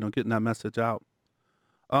just, getting that message out.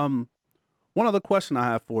 One other question I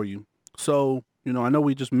have for you. So, I know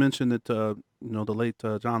we just mentioned that, the late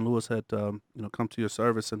John Lewis had, come to your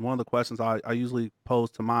service. And one of the questions I usually pose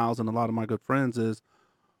to Miles and a lot of my good friends is,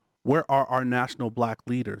 where are our national Black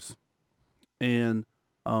leaders? And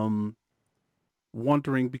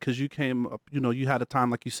wondering, because you came up, you had a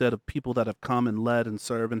time, like you said, of people that have come and led and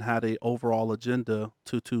served and had a overall agenda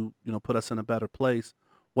to put us in a better place.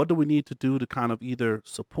 What do we need to do to kind of either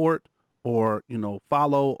support or,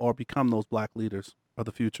 follow or become those Black leaders of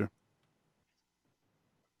the future?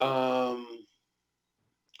 Well,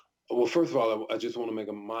 first of all, I just want to make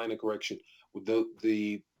a minor correction.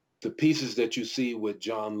 The pieces that you see with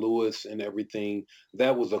John Lewis and everything,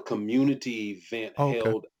 that was a community event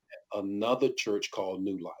held at another church called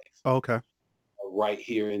New Life. Okay. Right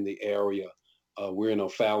here in the area. We're in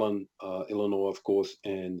O'Fallon, Illinois, of course,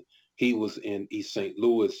 and he was in East St.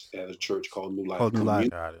 Louis at a church called New Life. New Life.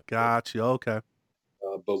 Gotcha. Okay.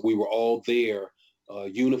 But we were all there,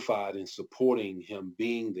 unified in supporting him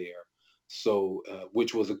being there. So,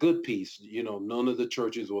 which was a good piece. You know, none of the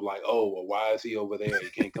churches were like, "Oh, well, why is he over there? He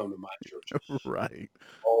can't come to my church." Right.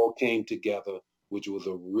 All came together, which was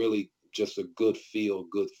a really just a good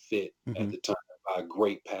good fit at Mhm. the time by a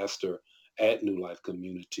great pastor at New Life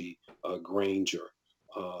Community, Granger.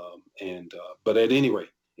 But at any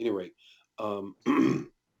rate, um,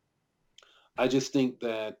 I just think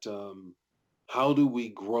that how do we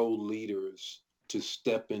grow leaders to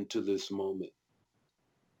step into this moment?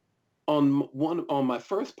 On my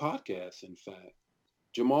first podcast, in fact,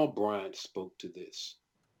 Jamal Bryant spoke to this,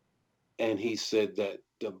 and he said that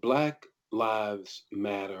the Black Lives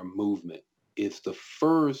Matter movement is the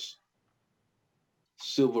first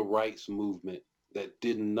civil rights movement that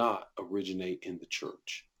did not originate in the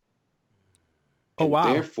church. Oh, And wow.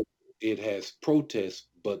 therefore, it has protest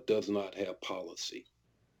but does not have policy.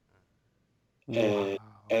 And Wow.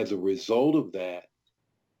 as a result of that,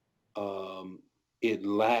 um, it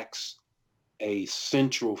lacks a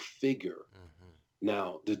central figure.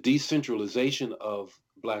 Now, the decentralization of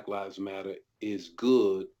Black Lives Matter is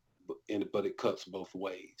good, but it cuts both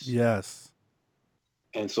ways. Yes.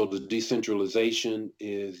 And so the decentralization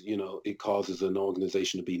is, it causes an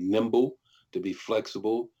organization to be nimble, to be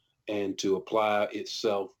flexible, and to apply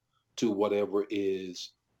itself to whatever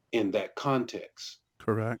is in that context.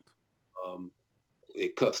 Correct.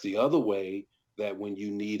 It cuts the other way that when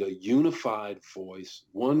you need a unified voice,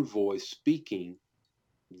 one voice speaking,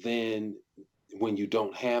 then when you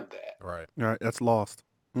don't have that, Right. All right. That's lost.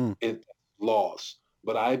 it's lost.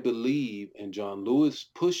 But I believe, and John Lewis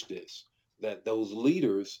pushed this, that those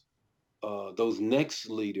leaders, those next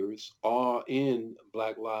leaders are in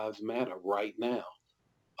Black Lives Matter right now.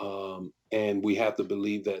 And we have to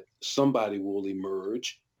believe that somebody will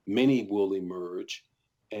emerge, many will emerge,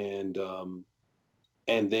 and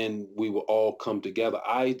then we will all come together.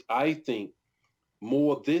 I think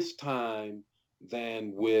more this time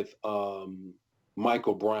than with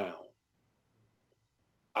Michael Brown.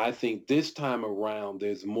 I think this time around,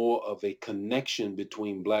 there's more of a connection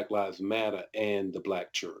between Black Lives Matter and the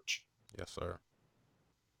Black church. Yes, sir.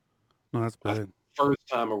 No, that's I big. think first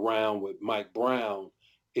time around with Mike Brown,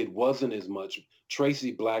 it wasn't as much.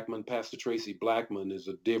 Tracy Blackman, Pastor Tracy Blackman, is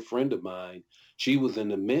a dear friend of mine. She was in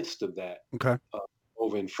the midst of that Okay.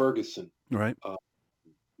 over in Ferguson, Right.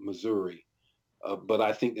 Missouri. But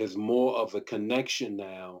I think there's more of a connection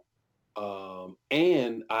now.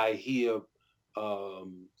 And I hear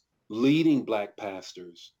leading Black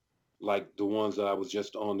pastors, like the ones that I was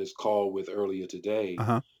just on this call with earlier today,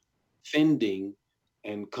 Uh-huh. defending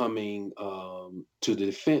and coming to the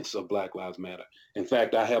defense of Black Lives Matter. In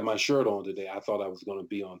fact, I have my shirt on today. I thought I was going to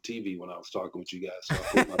be on TV when I was talking with you guys. So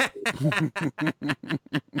I put my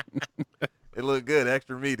It looked good,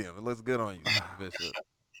 extra medium. It looks good on you, Bishop.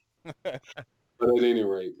 but at any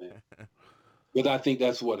rate, man. But I think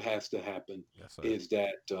that's what has to happen Yes, sir. is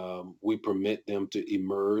that we permit them to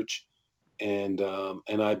emerge, and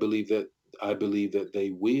I believe that they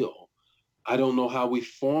will. I don't know how we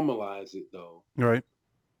formalize it though, Right.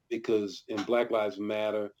 because in Black Lives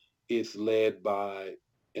Matter, it's led by,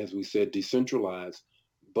 as we said, decentralized,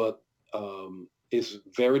 but it's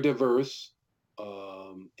very diverse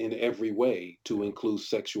in every way to include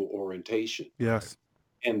sexual orientation. Yes.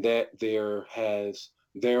 And that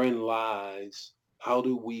therein lies, how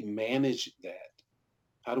do we manage that?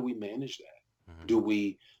 How do we manage that? Mhm. Do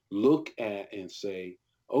we look at and say,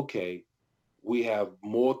 okay, we have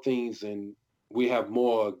more things and we have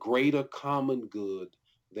more greater common good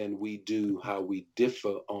than we do how we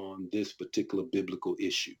differ on this particular biblical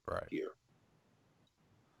issue Right. here.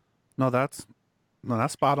 No, that's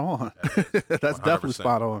spot on. That is. That's definitely 100%.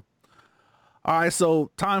 spot on. All right,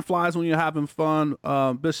 so time flies when you're having fun.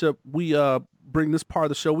 Bishop, we bring this part of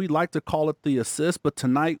the show. We like to call it the assist, but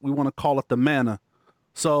tonight we want to call it the manna.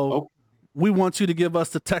 So Oh. we want you to give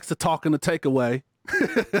us the text to talk and the takeaway.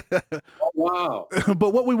 Oh, wow.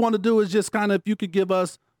 But what we want to do is just kind of, if you could give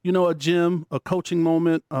us, a gem, a coaching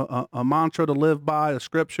moment, a mantra to live by, a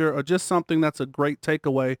scripture, or just something that's a great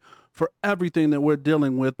takeaway for everything that we're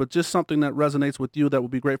dealing with, but just something that resonates with you that would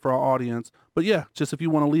be great for our audience. But yeah, just if you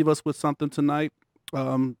want to leave us with something tonight,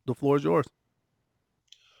 the floor is yours.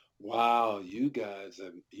 Wow, you guys,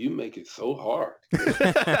 you make it so hard.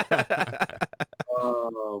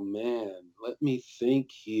 Oh, man. Let me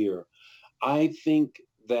think here. I think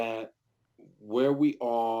that where we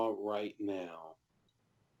are right now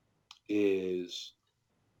is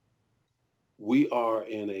we are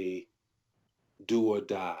in a do or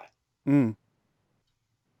die. Mm,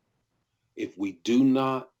 If we do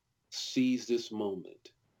not seize this moment,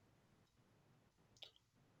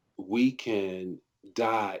 we can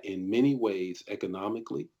die in many ways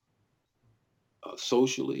economically,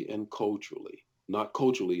 socially and culturally. Not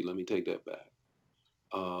culturally, let me take that back,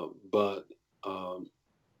 but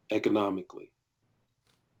economically.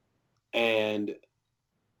 And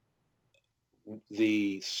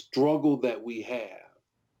the struggle that we have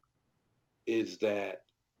is that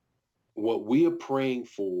what we are praying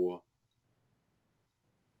for,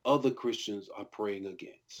 other Christians are praying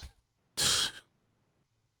against.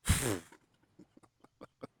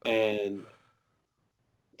 And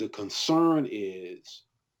the concern is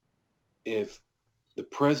if the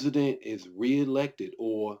president is reelected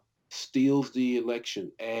or steals the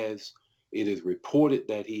election, as it is reported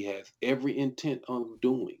that he has every intent of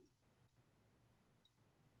doing,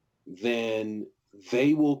 then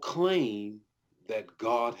they will claim that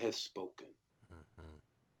God has spoken.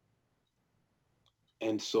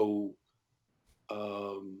 And so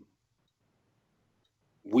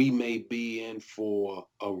we may be in for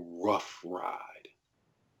a rough ride.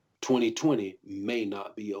 2020 may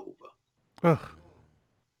not be over. Ugh.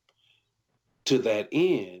 To that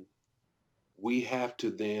end, we have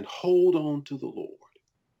to then hold on to the Lord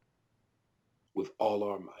with all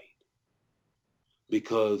our might.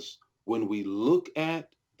 Because when we look at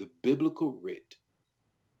the biblical writ,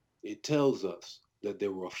 it tells us that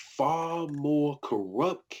there were far more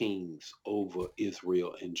corrupt kings over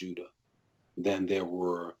Israel and Judah than there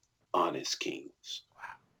were honest kings. Wow.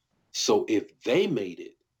 So if they made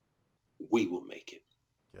it, we will make it.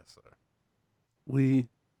 Yes, sir. We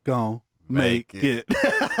gon' make it.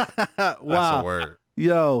 Wow. That's a word.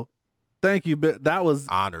 Yo, thank you. That was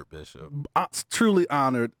honored, Bishop. Truly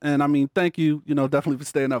honored. And I mean, thank you, definitely for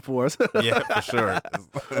staying up for us. Yeah, for sure.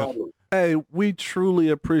 Hey, we truly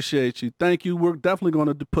appreciate you. Thank you. We're definitely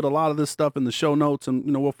going to put a lot of this stuff in the show notes,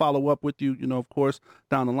 and we'll follow up with you, of course,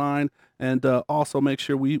 down the line. And also make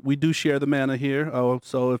sure we do share the manna here.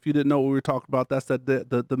 So if you didn't know what we were talking about, that's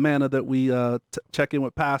the manna that we check in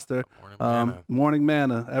with Pastor. Morning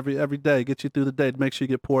manna every day, get you through the day to make sure you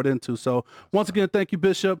get poured into. So once again, thank you,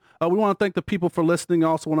 Bishop. We want to thank the people for listening.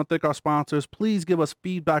 Also want to thank our sponsors. Please give us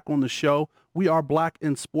feedback on the show. We are Black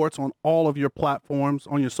in Sports on all of your platforms,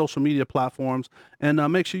 on your social media platforms. And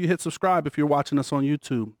make sure you hit subscribe if you're watching us on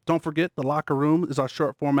YouTube. Don't forget, The Locker Room is our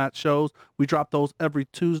short format shows. We drop those every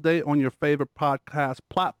Tuesday on your favorite podcast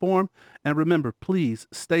platform. And remember, please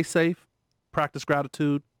stay safe, practice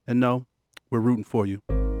gratitude, and know we're rooting for you.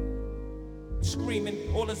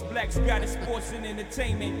 Screaming, all us blacks got is sports and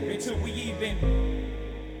entertainment until we even.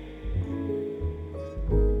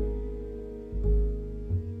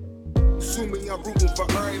 Assuming I'm rooting for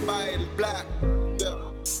everybody that's black.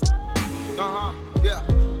 Yeah. Yeah.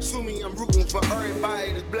 Assuming I'm rooting for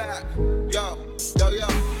everybody that's black. Yo.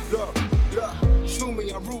 Look.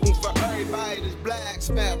 Assuming I'm rooting for everybody that's black.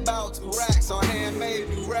 Spent about 2 racks on handmade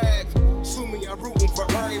new rags. Assuming I'm rooting for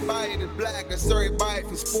everybody that's black. That's everybody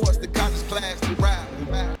from sports to college class to rap.